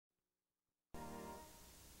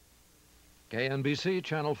KNBC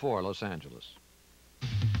Channel 4, Los Angeles.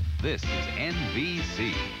 This is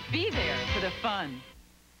NBC. Be there for the fun.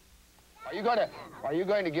 Are you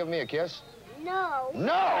going to give me a kiss? No.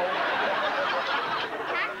 No!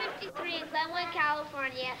 Pack 53 in Glenwood,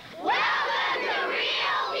 California. Welcome to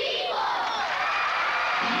Real People!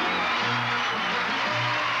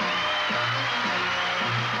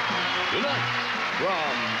 Tonight,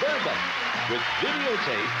 from Burbank, with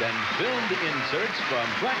videotaped and filmed inserts from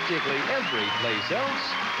practically every place else,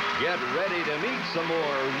 get ready to meet some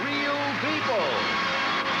more real people.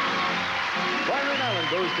 Byron Allen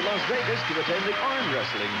goes to Las Vegas to attend the arm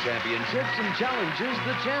wrestling championships and challenges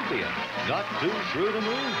the champion. Not too shrewd a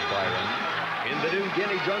move, Byron. In the New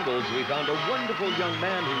Guinea jungles, we found a wonderful young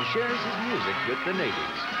man who shares his music with the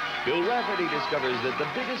natives. Bill Rafferty discovers that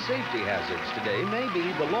the biggest safety hazards today may be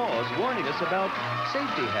the laws warning us about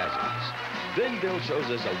safety hazards. Then Bill shows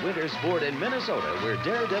us a winter sport in Minnesota where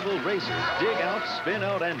daredevil racers dig out, spin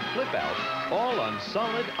out, and flip out, all on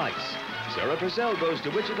solid ice. Sarah Purcell goes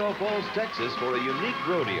to Wichita Falls, Texas for a unique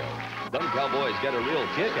rodeo. Some cowboys get a real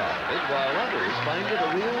kick out of it, while others find it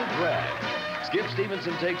a real drag. Skip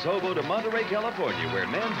Stevenson takes Hobo to Monterey, California, where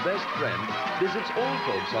man's best friend visits old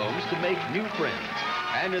folks' homes to make new friends.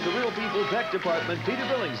 And in the Real People Pet Department, Peter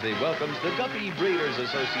Billingsley welcomes the Guppy Breeders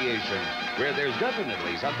Association, where there's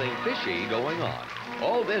definitely something fishy going on.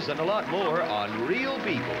 All this and a lot more on Real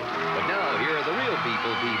People. But now, here are the Real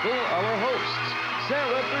People, our hosts,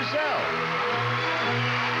 Sarah Purcell.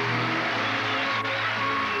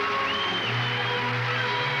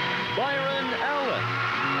 Byron Allen.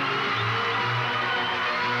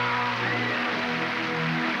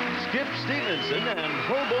 Skip Stevenson and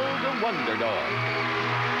Hobo the Wonder Dog.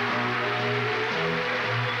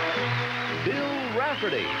 Bill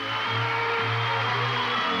Rafferty.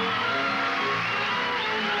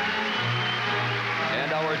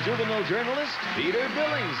 And our juvenile journalist, Peter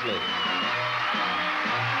Billingsley.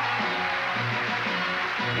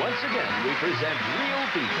 Once again, we present Real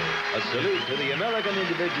People, a salute to the American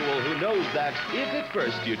individual who knows that if at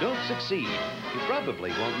first you don't succeed, you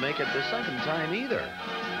probably won't make it the second time either.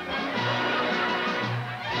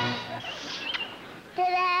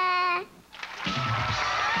 Ta-da!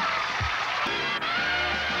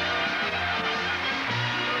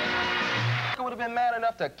 You would have been mad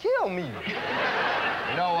enough to kill me.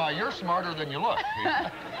 You know, you're smarter than you look.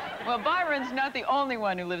 Well, Byron's not the only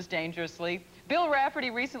one who lives dangerously. Bill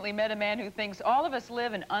Rafferty recently met a man who thinks all of us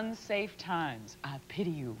live in unsafe times. I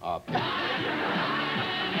pity you.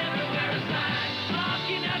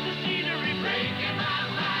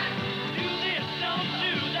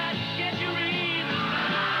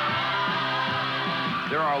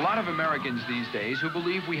 There are a lot of Americans these days who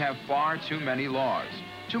believe we have far too many laws,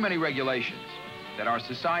 too many regulations, that our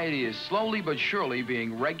society is slowly but surely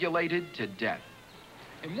being regulated to death.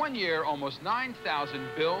 In 1 year, almost 9,000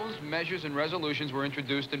 bills, measures, and resolutions were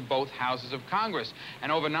introduced in both houses of Congress,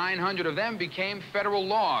 and over 900 of them became federal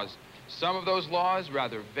laws. Some of those laws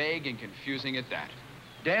rather vague and confusing at that.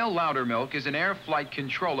 Dale Lowdermilk is an air flight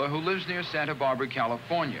controller who lives near Santa Barbara,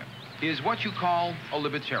 California. He is what you call a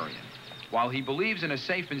libertarian. While he believes in a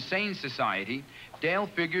safe and sane society, Dale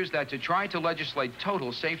figures that to try to legislate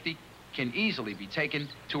total safety can easily be taken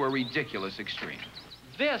to a ridiculous extreme.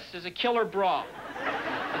 This is a killer bra.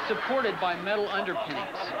 It's supported by metal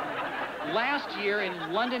underpinnings. Last year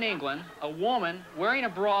in London, England, a woman wearing a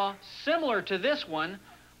bra similar to this one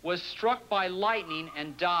was struck by lightning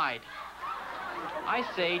and died. I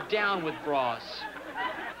say down with bras.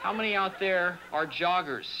 How many out there are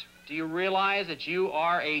joggers? Do you realize that you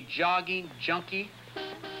are a jogging junkie?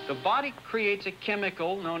 The body creates a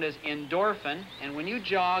chemical known as endorphin, and when you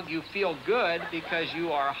jog, you feel good because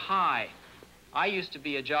you are high. I used to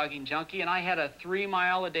be a jogging junkie, and I had a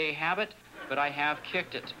 3-mile-a-day habit, but I have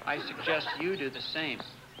kicked it. I suggest you do the same.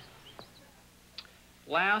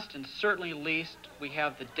 Last and certainly least, we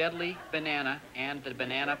have the deadly banana and the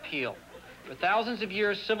banana peel. For thousands of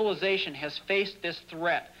years, civilization has faced this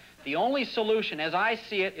threat. The only solution, as I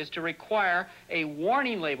see it, is to require a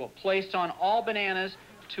warning label placed on all bananas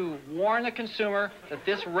to warn the consumer that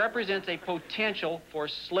this represents a potential for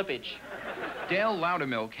slippage. Dale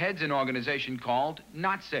Lowdermilk heads an organization called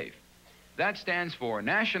NOTSAFE. That stands for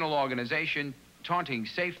National Organization Taunting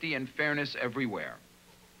Safety and Fairness Everywhere.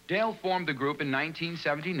 Dale formed the group in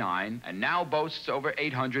 1979 and now boasts over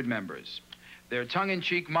 800 members. Their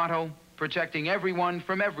tongue-in-cheek motto, protecting everyone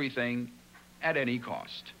from everything at any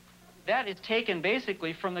cost. That is taken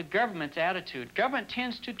basically from the government's attitude. Government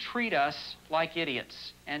tends to treat us like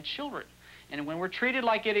idiots and children. And when we're treated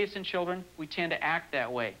like idiots and children, we tend to act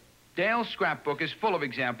that way. Dale's scrapbook is full of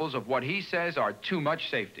examples of what he says are too much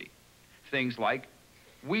safety. Things like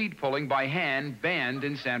weed pulling by hand banned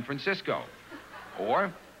in San Francisco.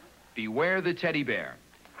 Or beware the teddy bear.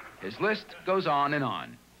 His list goes on and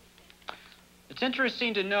on. It's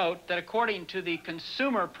interesting to note that according to the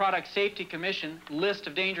Consumer Product Safety Commission list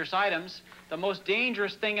of dangerous items, the most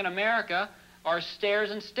dangerous thing in America are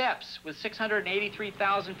stairs and steps, with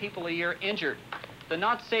 683,000 people a year injured. The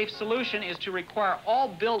not safe solution is to require all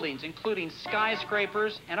buildings, including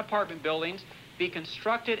skyscrapers and apartment buildings, be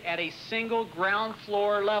constructed at a single ground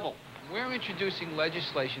floor level. We're introducing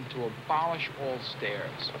legislation to abolish all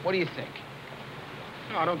stairs. What do you think?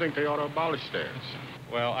 No, I don't think they ought to abolish stairs.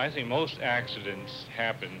 Well, I think most accidents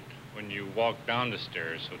happen when you walk down the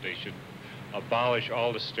stairs, so they should abolish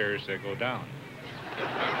all the stairs that go down.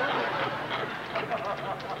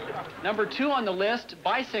 Number 2 on the list,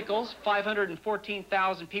 bicycles,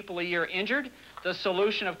 514,000 people a year injured. The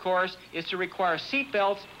solution, of course, is to require seat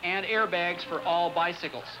belts and airbags for all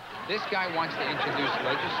bicycles. This guy wants to introduce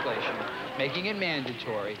legislation making it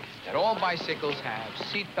mandatory that all bicycles have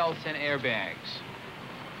seat belts and airbags.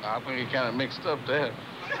 I think he kind of mixed up there.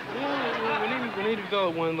 Yeah, we need to go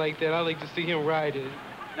with one like that. I'd like to see him ride it.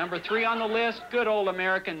 Number 3 on the list, good old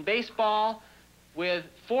American baseball. With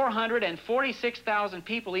 446,000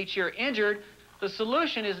 people each year injured, the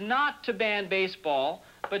solution is not to ban baseball,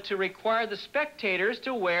 but to require the spectators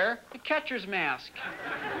to wear the catcher's mask.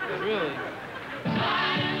 Really?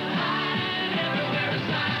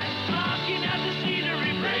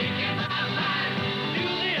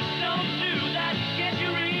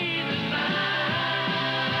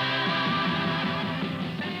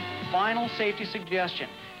 Final safety suggestion.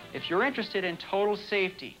 If you're interested in total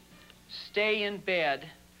safety, stay in bed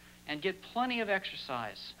and get plenty of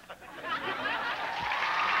exercise. Here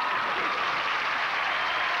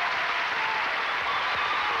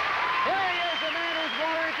he is, a man who's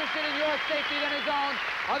more interested in your safety than his own.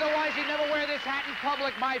 Otherwise, he'd never wear this hat in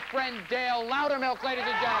public. My friend Dale Lowdermilk, ladies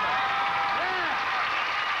and gentlemen. Yeah.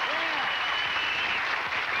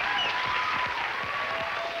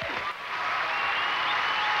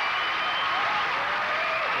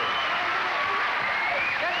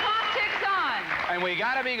 And we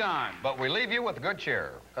gotta be gone. But we leave you with a good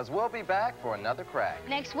cheer. Because we'll be back for another crack.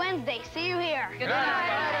 Next Wednesday. See you here. Good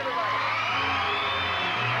night, everybody.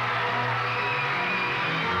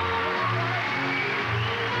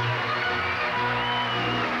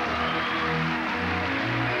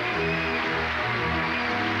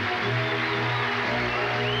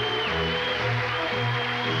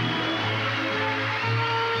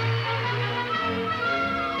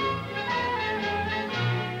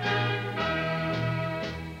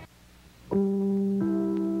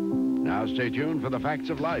 Now stay tuned for the facts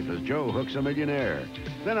of life as Joe hooks a millionaire.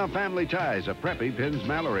 Then on Family Ties, a preppy pins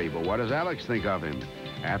Mallory, but what does Alex think of him?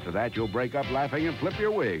 After that, you'll break up laughing and flip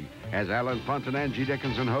your wig as Alan Funt and Angie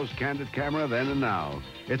Dickinson host Candid Camera Then and Now.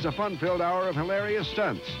 It's a fun-filled hour of hilarious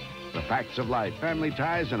stunts. The facts of life, Family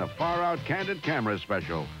Ties, and a far-out Candid Camera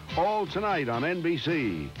special. All tonight on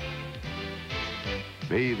NBC.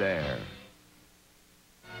 Be there.